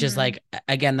 which is like,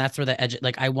 again, that's where the edge,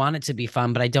 like, I want it to be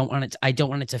fun, but I don't want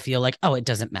it to feel like, oh, it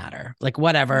doesn't matter. Like,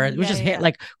 whatever. It was just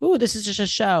like, oh, this is just a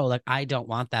show. Like, I don't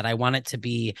want that. I want it to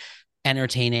be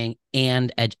entertaining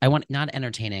and I want not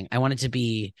entertaining. I want it to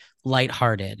be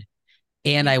lighthearted.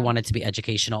 And I want it to be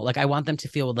educational. Like, I want them to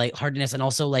feel lightheartedness and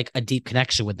also like a deep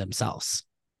connection with themselves.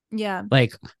 Yeah.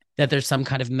 Like that there's some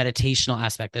kind of meditational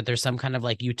aspect, that there's some kind of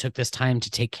like, you took this time to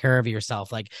take care of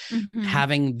yourself. Like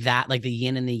having that, like the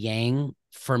yin and the yang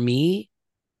for me.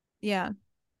 Yeah.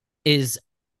 Is,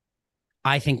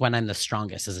 I think, when I'm the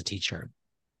strongest as a teacher.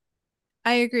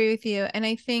 I agree with you. And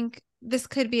I think this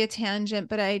could be a tangent,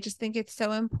 but I just think it's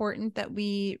so important that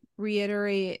we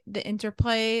reiterate the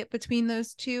interplay between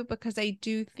those two, because I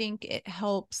do think it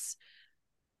helps.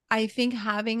 I think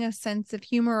having a sense of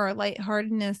humor or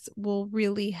lightheartedness will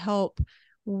really help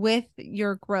with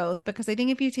your growth, because I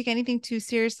think if you take anything too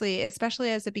seriously,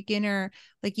 especially as a beginner,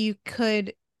 like you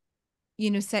could, you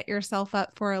know, set yourself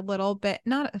up for a little bit,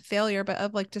 not a failure, but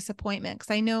of like disappointment.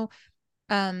 Because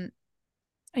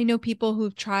I know people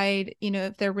who've tried, you know,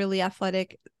 if they're really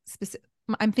athletic,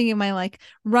 I'm thinking of my like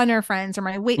runner friends or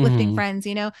my weightlifting friends,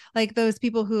 you know, like those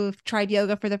people who've tried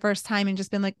yoga for the first time and just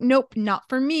been like, nope, not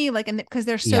for me. Like, and because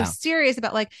they're so serious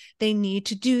about like, they need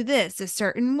to do this a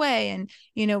certain way and,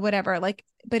 you know, whatever. Like,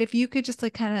 but if you could just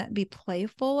like kind of be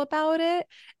playful about it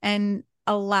and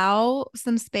allow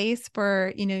some space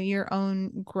for, you know, your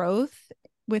own growth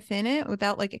within it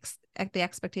without like the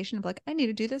expectation of like, I need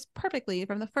to do this perfectly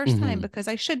from the first time because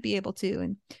I should be able to,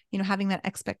 and, you know, having that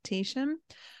expectation.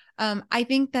 I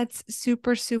think that's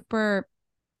super, super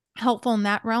helpful in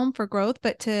that realm for growth.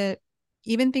 But to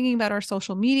even thinking about our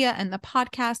social media and the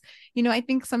podcast, you know, I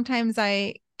think sometimes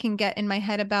I can get in my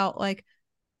head about like,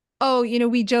 oh, you know,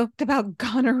 we joked about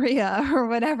gonorrhea or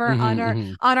whatever on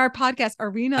our podcast. Are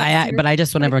we not? But I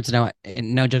just want everyone to know,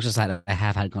 no jokes aside, I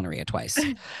have had gonorrhea twice.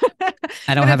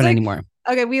 I don't have it anymore.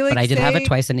 Okay, we like, but I did have it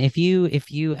twice. And if you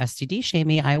STD shame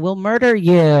me, I will murder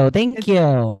you. Thank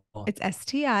you. It's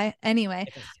STI anyway.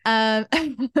 But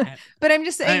I'm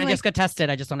just saying, I just got tested.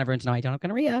 I just want everyone to know I don't have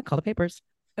gonorrhea. Call the papers.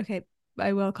 Okay,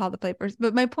 I will call the papers.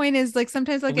 But my point is, like,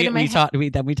 sometimes I'll get in my head. We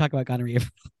talk about gonorrhea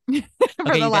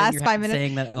for the last 5 minutes,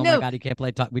 saying that. Oh my god, you can't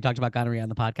play. We talked about gonorrhea on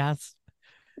the podcast.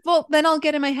 Well, then I'll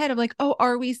get in my head of like, oh,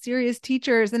 are we serious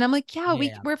teachers? And I'm like, yeah.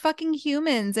 We're fucking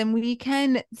humans, and we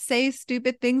can say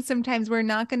stupid things sometimes. We're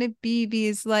not going to be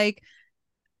these like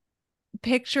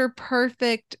picture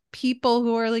perfect people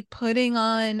who are like putting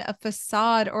on a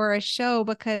facade or a show,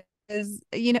 because,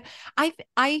 you know,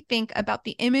 I think about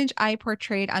the image I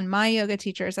portrayed on my yoga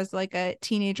teachers as like a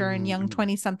teenager and young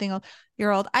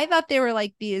 20-something-year-old. I thought they were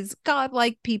like these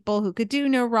godlike people who could do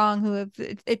no wrong, who have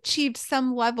achieved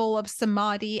some level of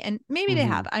samadhi, and maybe they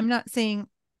have. I'm not saying,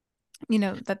 you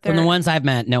know, that they're, from the ones I've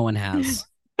met, no one has.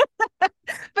 But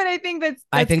I think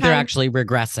I think they're actually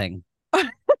regressing.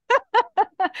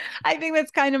 I think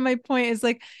that's kind of my point, is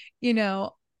like, you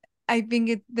know, I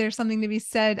think there's something to be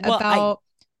said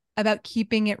about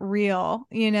keeping it real,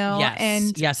 you know,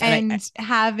 and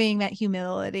having that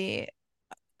humility.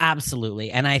 Absolutely.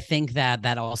 And I think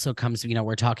that also comes, you know,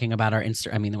 we're talking about our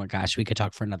I mean, oh gosh, we could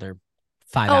talk for another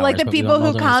 5 hours. Like the people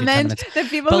who comment,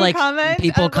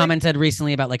 people commented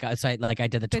recently about like, so I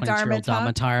did the 20-year-old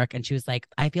Dharma talk, and she was like,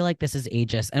 I feel like this is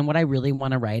ageist. And what I really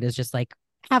want to write is just like,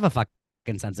 have a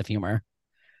fucking sense of humor.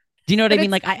 Do you know what I mean?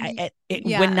 Like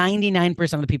when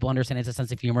 99% of the people understand it's a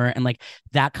sense of humor, and like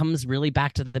that comes really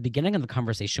back to the beginning of the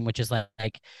conversation, which is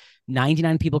like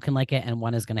 99 people can like it and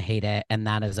one is going to hate it, and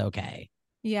that is okay.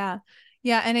 Yeah.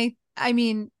 Yeah. And I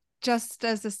mean, just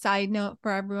as a side note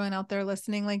for everyone out there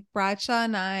listening, like Bradshaw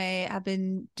and I have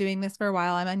been doing this for a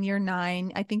while. I'm on year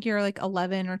 9. I think you're like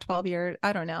 11 or 12 years.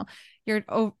 I don't know.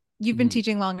 You've been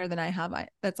teaching longer than I have.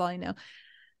 That's all I know.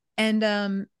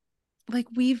 And like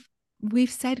we've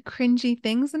said cringy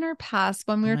things in our past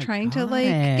when we were trying to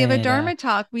like give a Dharma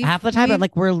talk. Half the time, but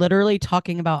like we're literally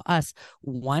talking about us.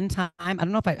 One time, I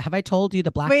don't know if I told you the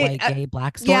black, white, gay,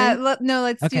 black story. Yeah, no,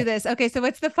 let's do this. Okay, so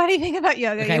what's the funny thing about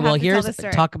yoga? Okay, well, here's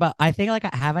talk about. I think like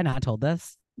have I not told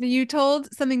this? You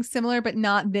told something similar, but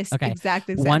not this exact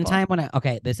example. One time when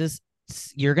this is,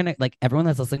 you're gonna like, everyone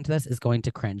that's listening to this is going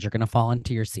to cringe. You're gonna fall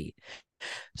into your seat.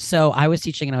 So I was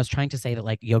teaching and I was trying to say that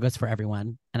like yoga's for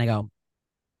everyone, and I go,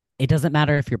 it doesn't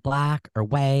matter if you're black or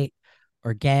white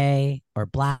or gay or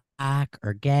black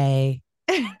or gay.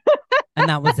 And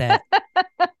that was it.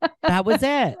 That was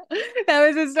it. That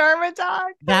was his Dharma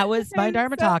talk. That was my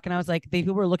Dharma talk. And I was like,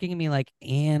 people were looking at me like,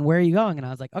 and where are you going? And I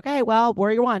was like, okay, well,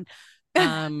 warrior one.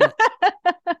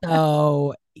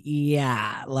 So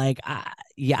yeah, like,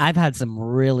 I've had some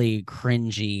really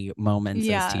cringy moments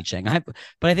as teaching.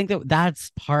 But I think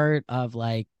that's part of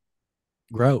like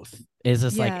growth. Is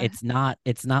just like it's not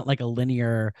like a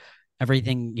linear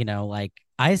everything, like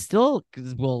I still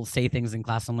will say things in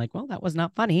class. I'm like, well, that was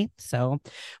not funny, so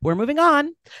we're moving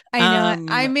on. I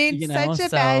know. I made such a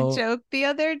bad joke the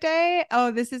other day. Oh,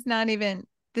 this is not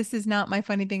my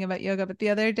funny thing about yoga, but the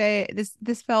other day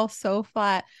this fell so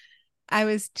flat. I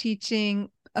was teaching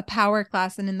a power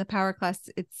class, and in the power class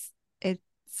it's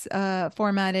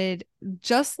formatted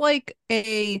just like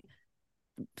a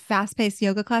fast-paced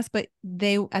yoga class, but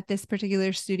they at this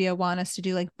particular studio want us to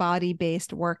do like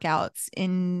body-based workouts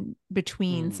in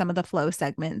between some of the flow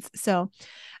segments. So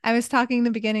I was talking in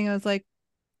the beginning, I was like,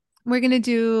 we're going to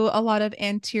do a lot of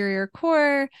anterior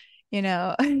core,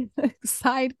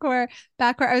 side core,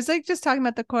 back core. I was like just talking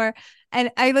about the core, and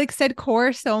I like said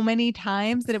core so many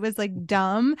times that it was like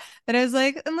dumb, that I was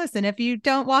like, and listen, if you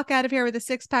don't walk out of here with a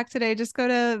 6-pack today, just go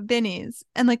to Binny's.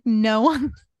 And like no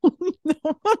one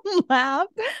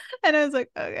laughed, and I was like,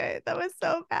 okay, that was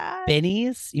so bad.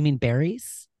 Binny's? You mean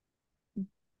berries?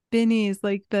 Binny's,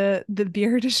 like the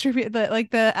beer distributor, like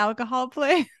the alcohol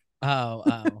place. Oh.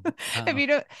 If you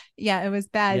don't, it was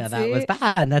bad. Yeah, that was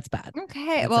bad. That's bad.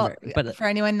 Okay, well, but for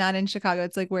anyone not in Chicago,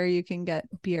 it's like where you can get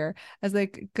beer. I was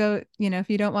like, go, if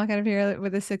you don't walk out of here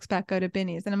with a 6-pack, go to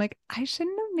Binny's. And I'm like, I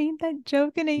shouldn't have made that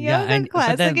joke in a yoga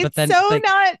class. Not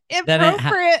appropriate.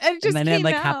 It then it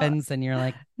like happens, and you're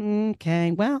like,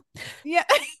 okay, well, yeah.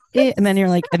 And then you're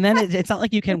like, and then it's not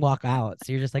like you can walk out.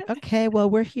 So you're just like, okay, well,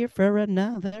 we're here for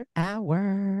another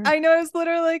hour. I know. I was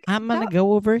literally like, I'm going to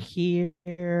go over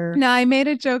here. No, I made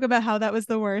a joke about how that was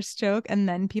the worst joke. And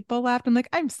then people laughed. I'm like,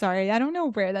 I'm sorry. I don't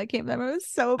know where that came from. It was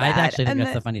so bad. I actually think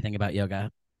that's the funny thing about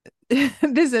yoga.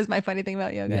 This is my funny thing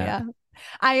about yoga. Yeah.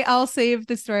 I'll save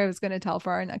the story I was going to tell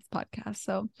for our next podcast.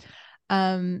 So,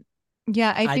 I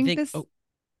think this,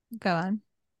 go on.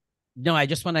 No, I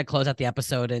just want to close out the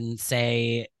episode and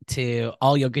say to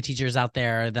all yoga teachers out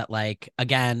there that, like,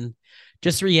 again,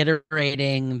 just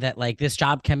reiterating that, like, this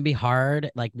job can be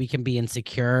hard. Like, we can be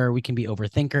insecure, we can be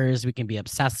overthinkers, we can be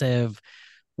obsessive.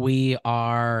 We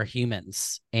are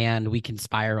humans, and we can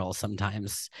spiral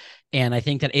sometimes. And I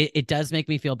think that it does make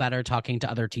me feel better talking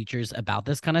to other teachers about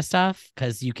this kind of stuff,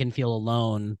 because you can feel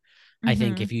alone, I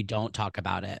think, if you don't talk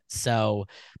about it. So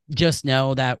just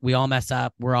know that we all mess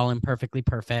up. We're all imperfectly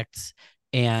perfect.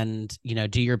 And,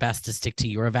 do your best to stick to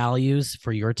your values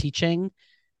for your teaching,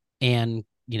 and,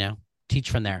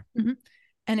 teach from there.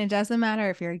 And it doesn't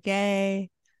matter if you're gay,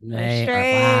 or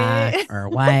black, or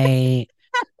white,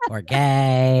 or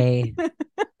gay,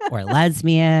 or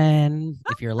lesbian.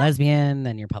 If you're a lesbian,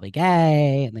 then you're probably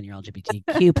gay, and then you're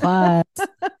LGBTQ plus.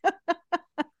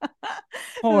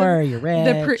 Or you're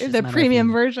rich, the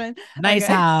premium version, nice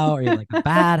house, or you're like a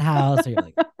bad house, or you're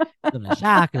like live in a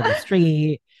shack or the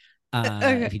street.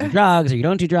 If you do drugs or you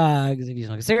don't do drugs, if you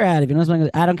smoke a cigarette, if you don't smoke,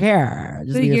 I don't care.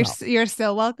 Just you're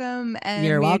still welcome, and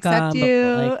you're welcome. Accept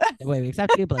you. We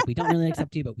accept you, but like we don't really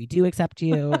accept you, but we do accept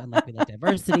you, and like we like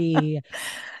diversity.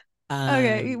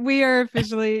 Okay, we are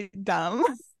officially dumb.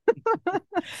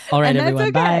 All right, everyone.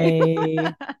 Okay.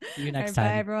 Bye. See you next time.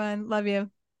 Bye, everyone. Love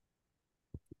you.